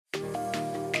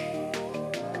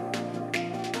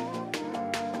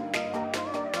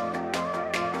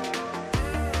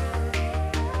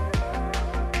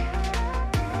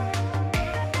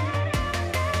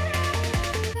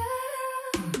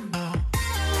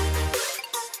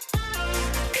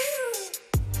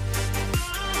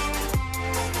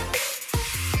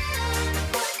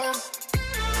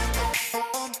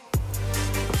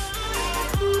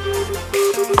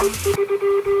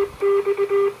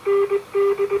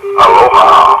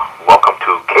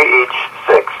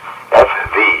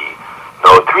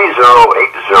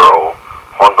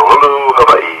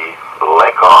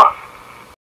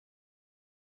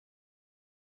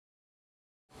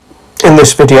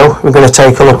this video we're going to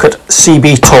take a look at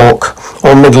CB Talk,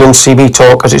 or Midland CB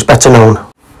Talk as it's better known.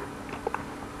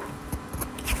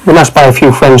 I've been asked by a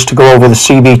few friends to go over the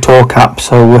CB Talk app,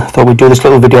 so I thought we'd do this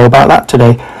little video about that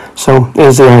today. So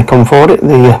here's the icon for it,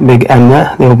 the big M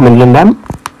there, the old Midland M.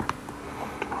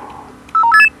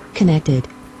 Connected.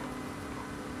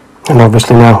 And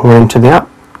obviously now we're into the app.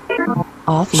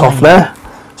 Offline. It's off there,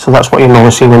 so that's what you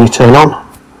normally see when you turn on.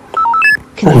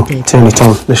 Connected. And turn it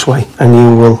on this way and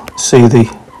you will see the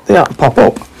app pop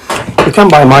up. You can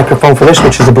buy a microphone for this,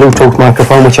 which is a Bluetooth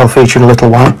microphone, which I'll feature in a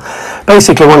little while.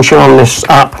 Basically, once you're on this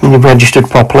app and you've registered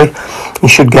properly, you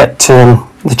should get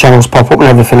the channels pop up and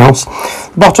everything else.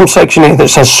 The bottom section here that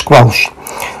says squelch.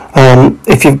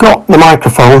 If you've got the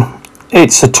microphone,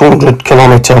 it's a 200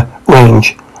 kilometre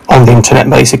range on the internet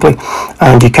basically,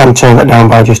 and you can turn that down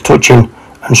by just touching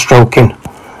and stroking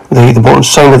the buttons.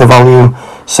 Same with the volume,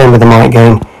 same with the mic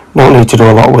gain. Don't need to do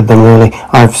a lot with them really.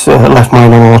 I've left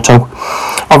mine on auto.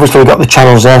 Obviously we've got the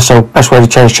channels there, so best way to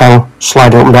change channel,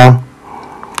 slide it up and down.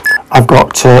 I've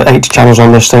got 8 channels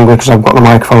on this thing because I've got the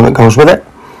microphone that goes with it,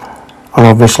 and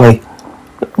obviously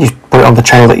you put it on the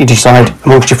channel that you decide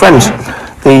amongst your friends.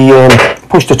 The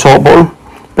push to talk button,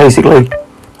 basically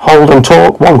hold and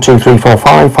talk 1 2 3 4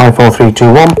 5 5 4 3 2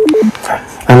 1,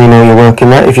 and you know you're working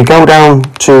there. If you go down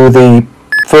to the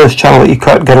first channel that you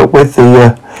get up with,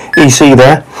 the EC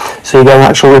there, so you get an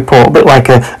actual report, a bit like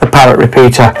a parrot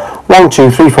repeater. 1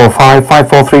 2 3 4 5 5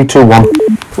 4 3 2 1.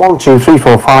 1 2 3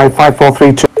 4 5 5 4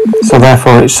 3 2. So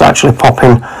therefore it's actually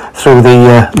popping through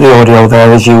the audio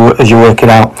there as you work it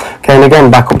out. Okay, and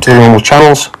again back up to the normal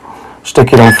channels.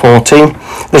 Stick it on 14.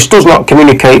 This does not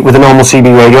communicate with a normal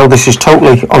CB radio. This is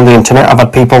totally on the internet. I've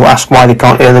had people ask why they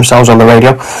can't hear themselves on the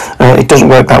radio. It doesn't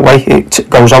work that way. It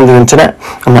goes on the internet,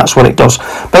 and that's what it does.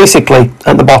 Basically,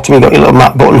 at the bottom you've got your little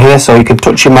map button here, so you can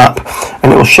touch your map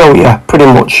and it will show you pretty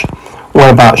much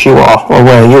whereabouts you are, or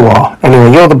where you are.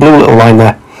 Anyway, you're the blue little line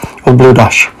there, or blue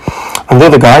dash. And the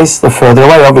other guys, they're further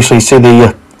away. Obviously you see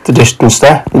the distance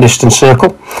there, the distance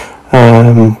circle.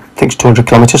 I think it's 200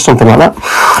 kilometres, something like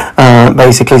that.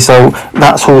 Basically, so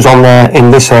that's who's on there in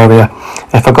this area.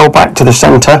 If I go back to the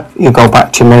centre, you go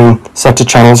back to your main set of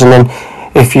channels, and then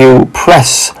if you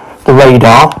press the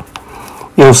radar,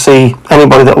 you'll see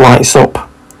anybody that lights up,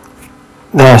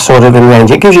 they're sort of in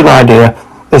range. It gives you an idea.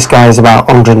 This guy is about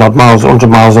 100 odd miles, 100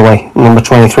 miles away. Number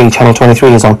 23, channel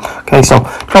 23 is on. Okay, so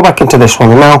go back into this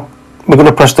one, and now we're going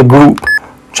to press the group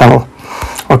channel.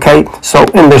 Okay, so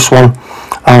in this one,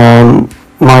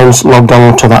 mine's logged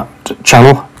on to that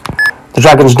channel. The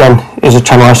Dragon's Den is a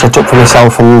channel I set up for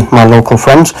myself and my local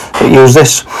friends that use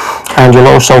this, and you'll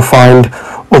also find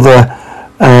other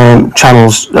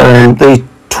channels. The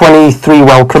 23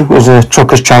 Welcome is a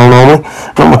trucker's channel normally,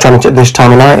 not much on it at this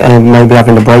time of night, and maybe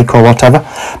having a break or whatever,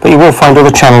 but you will find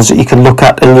other channels that you can look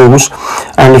at and use.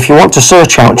 And if you want to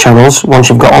search out channels, once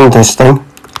you've got on this thing,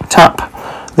 tap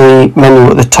the menu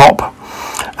at the top,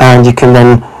 and you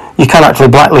can actually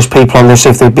blacklist people on this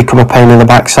if they become a pain in the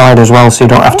backside as well, so you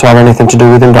don't have to have anything to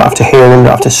do with them, don't have to hear them,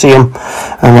 don't have to see them,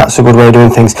 and that's a good way of doing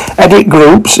things. Edit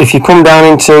groups, if you come down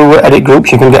into edit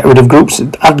groups, you can get rid of groups.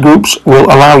 Add groups will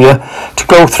allow you to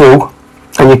go through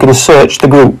and you can search the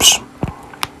groups.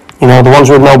 You know, the ones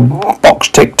with no box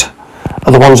ticked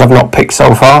are the ones I've not picked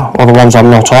so far, or the ones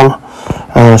I'm not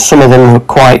on. Some of them are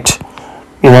quite,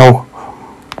 you know,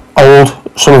 old,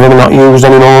 some of them are not used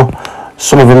anymore.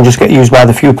 Some of them just get used by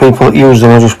the few people that use them.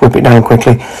 I'll just whip it down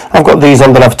quickly. I've got these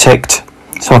on that I've ticked,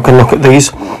 so I can look at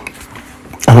these.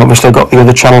 And obviously I've got the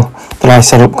other channel that I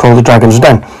set up called the Dragon's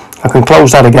Den. I can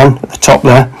close that again at the top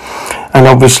there. And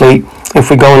obviously, if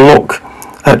we go and look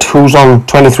at who's on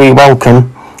 23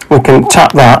 Welcome, we can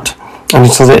tap that, and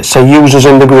it'll say users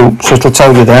in the group, so it'll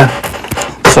tell you there.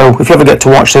 So if you ever get to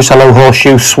watch this, hello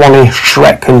Horseshoe, Swanee,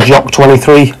 Shrek and Jock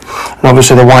 23, and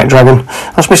obviously the White Dragon,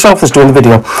 that's myself that's doing the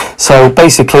video. So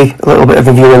basically a little bit of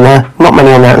a view in there, not many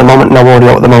on there at the moment, no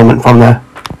audio at the moment from there.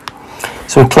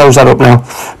 So we close that up now.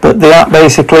 But the app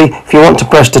basically, if you want to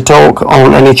press to talk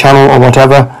on any channel or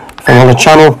whatever, if I'm on a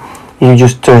channel, you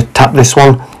just tap this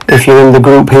one. If you're in the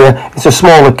group here, it's a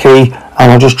smaller key,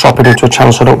 and I'll just drop it into a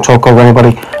channel so I don't talk over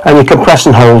anybody, and you can press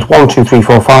and hold 1 2 3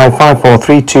 4 5 5 4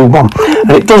 3 2 1,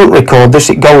 and it doesn't record this,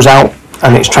 it goes out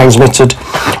and it's transmitted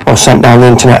or sent down the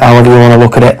internet, however you want to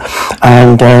look at it,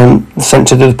 and sent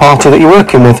to the party that you're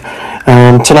working with.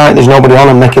 Tonight there's nobody on.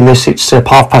 I'm making this, it's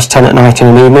 10:30 at night in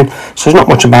an evening, so there's not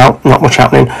much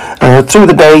happening. Through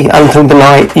the day and through the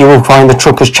night you will find the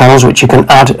truckers channels which you can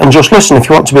add and just listen. If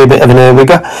you want to be a bit of an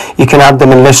earwigger, you can add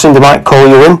them and listen. They might call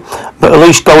you in, but at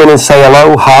least go in and say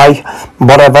hello, hi,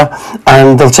 whatever,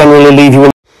 and they'll generally leave you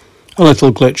in. a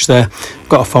little glitch there.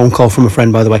 Got a phone call from a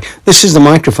friend, by the way. This is the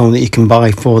microphone that you can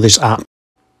buy for this app.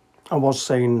 I was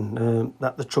saying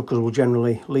that the truckers will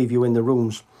generally leave you in the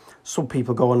rooms. Some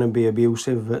people go on and be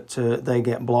abusive, but they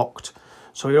get blocked.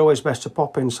 So you're always best to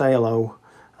pop in, say hello,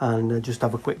 and just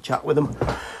have a quick chat with them.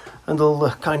 And they'll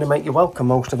kind of make you welcome,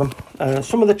 most of them.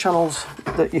 Some of the channels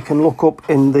that you can look up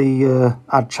in the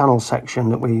add channel section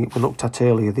that we looked at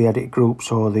earlier, the edit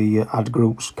groups or the add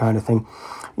groups kind of thing,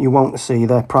 you won't see.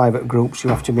 They're private groups. You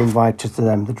have to be invited to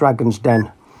them. The Dragon's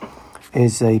Den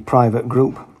is a private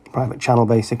group, private channel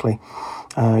basically,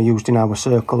 used in our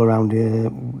circle around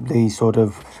the sort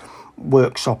of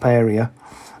workshop area.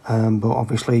 But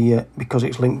obviously, because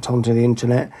it's linked onto the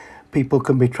internet, people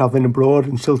can be travelling abroad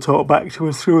and still talk back to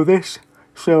us through this.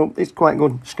 So it's quite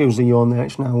good. Excuse the yawn there.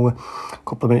 It's now a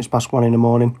couple of minutes past 1 in the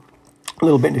morning. A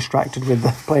little bit distracted with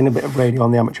playing a bit of radio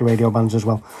on the amateur radio bands as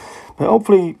well. But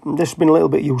hopefully this has been a little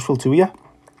bit useful to you,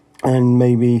 and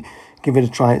maybe give it a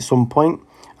try at some point.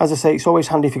 As I say, it's always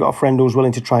handy if you've got a friend who's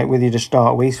willing to try it with you to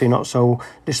start with, so you're not so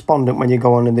despondent when you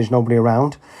go on and there's nobody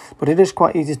around. But it is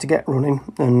quite easy to get running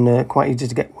and quite easy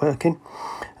to get working.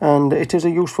 And it is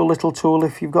a useful little tool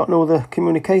if you've got no other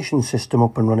communication system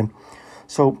up and running.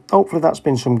 So hopefully that's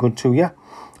been some good to you.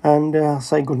 And I'll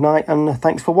say good night, and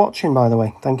thanks for watching, by the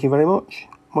way. Thank you very much.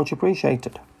 Much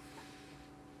appreciated.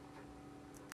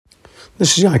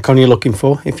 This is the icon you're looking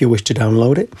for if you wish to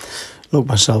download it. Look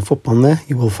myself up on there.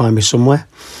 You will find me somewhere.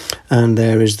 And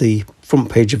there is the front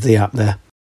page of the app there.